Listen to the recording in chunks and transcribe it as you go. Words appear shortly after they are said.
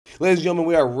Ladies and gentlemen,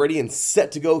 we are ready and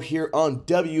set to go here on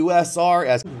WSR.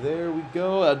 As there we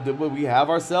go, we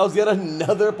have ourselves yet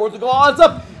another Portugal odds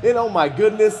up. And oh my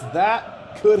goodness,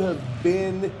 that could have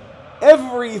been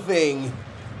everything.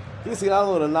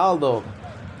 Cristiano Ronaldo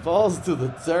falls to the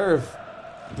turf,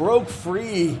 broke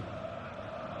free,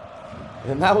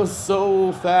 and that was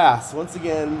so fast. Once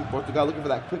again, Portugal looking for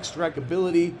that quick strike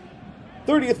ability.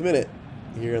 30th minute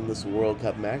here in this World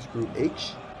Cup match, Group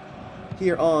H.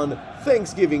 Here on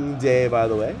Thanksgiving Day, by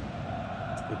the way,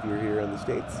 if you're here in the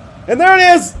States. And there it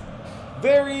is!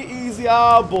 Very easy.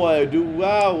 Oh boy,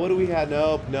 wow, what do we have?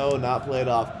 Nope, no, not played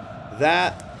off.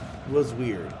 That was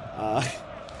weird.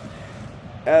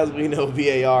 As we know,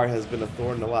 VAR has been a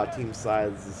thorn in a lot of team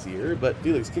sides this year, but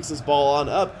Felix kicks this ball on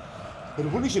up.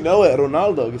 And wouldn't you know it,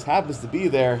 Ronaldo just happens to be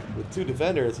there with two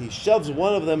defenders. He shoves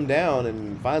one of them down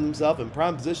and finds himself in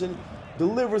prime position,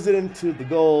 delivers it into the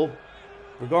goal.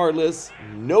 Regardless,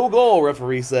 no goal,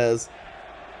 referee says.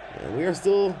 And we are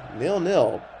still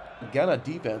 0-0. Ghana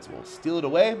defense will steal it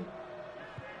away.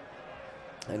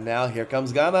 And now here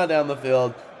comes Ghana down the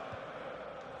field.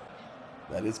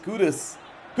 That is Kudus.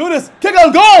 Kudus, kick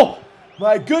on goal!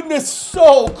 My goodness,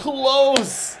 so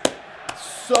close.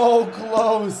 So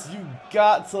close. You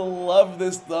got to love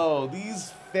this, though.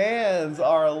 These fans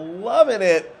are loving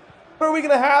it. What are we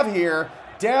going to have here?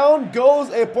 Down goes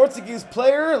a Portuguese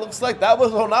player. It looks like that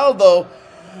was Ronaldo.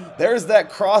 There's that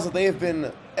cross that they've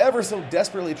been ever so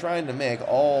desperately trying to make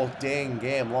all dang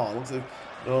game long. Looks like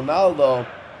Ronaldo.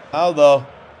 Ronaldo.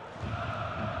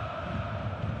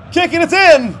 Kicking it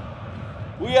in.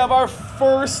 We have our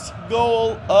first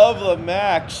goal of the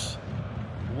match.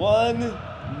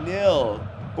 1-0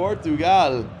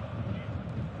 Portugal.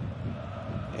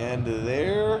 And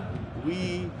there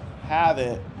we have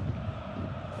it.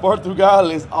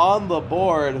 Portugal is on the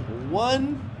board,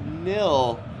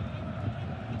 1-0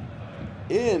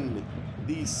 in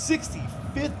the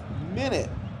 65th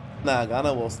minute. Now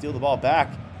Ghana will steal the ball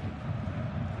back.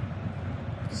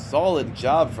 Solid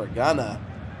job for Ghana.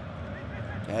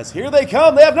 As here they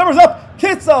come, they have numbers up.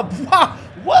 Kits up.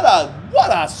 What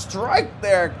a strike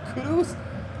there, Kudus.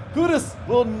 Kudus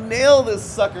will nail this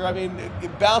sucker. I mean,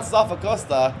 it bounced off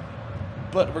Acosta.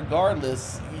 But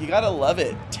regardless, you gotta love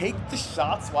it. Take the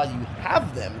shots while you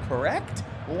have them, correct?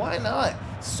 Why not?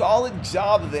 Solid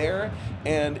job there,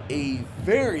 and a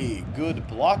very good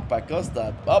block by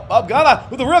Costa. Up, Ghana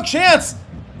with a real chance.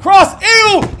 Cross,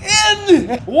 ew,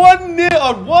 in!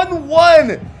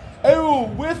 1-1. Ew,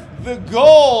 with the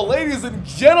goal. Ladies and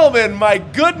gentlemen, my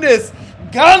goodness.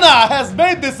 Ghana has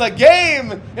made this a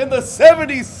game in the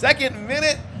 72nd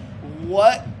minute.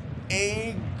 What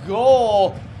a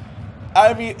goal.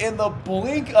 I mean, in the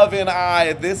blink of an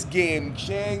eye, this game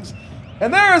changed.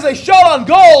 And there is a shot on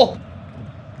goal.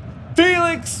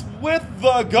 Felix with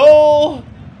the goal.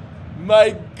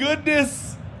 My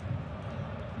goodness.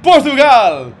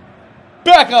 Portugal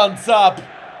back on top.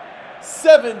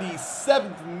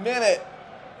 77th minute.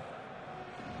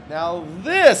 Now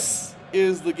this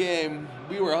is the game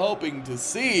we were hoping to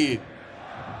see.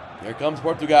 Here comes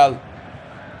Portugal.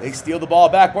 They steal the ball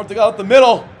back. Portugal at the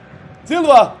middle.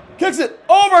 Silva kicks it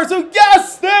over to,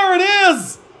 yes, there it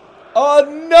is!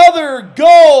 Another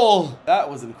goal! That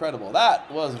was incredible. That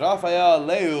was Rafael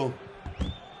Leu.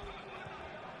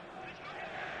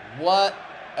 What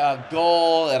a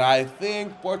goal, and I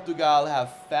think Portugal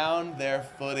have found their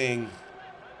footing.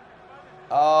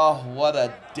 Oh, what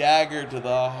a dagger to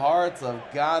the hearts of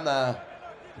Ghana.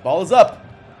 Ball is up,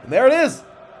 and there it is.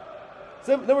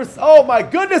 Oh my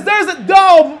goodness, there's it.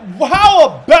 Oh,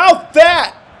 how about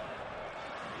that?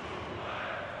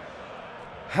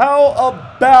 How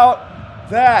about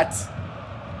that?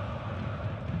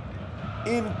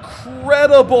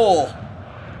 Incredible.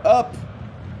 Up,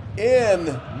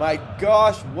 in. My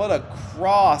gosh, what a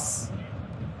cross.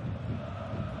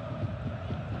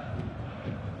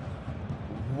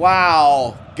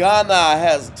 Wow. Ghana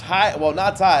has tied, well,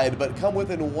 not tied, but come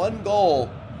within one goal.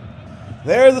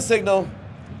 There's the signal.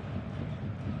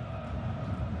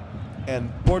 And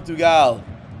Portugal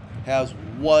has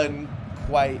won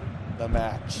quite the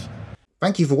match.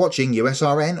 Thank you for watching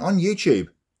USRN on YouTube.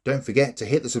 Don't forget to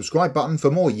hit the subscribe button for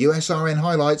more USRN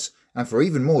highlights, and for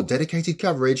even more dedicated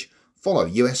coverage, follow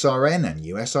USRN and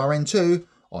USRN2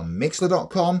 on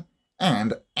Mixler.com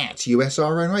and at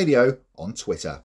USRN Radio on Twitter.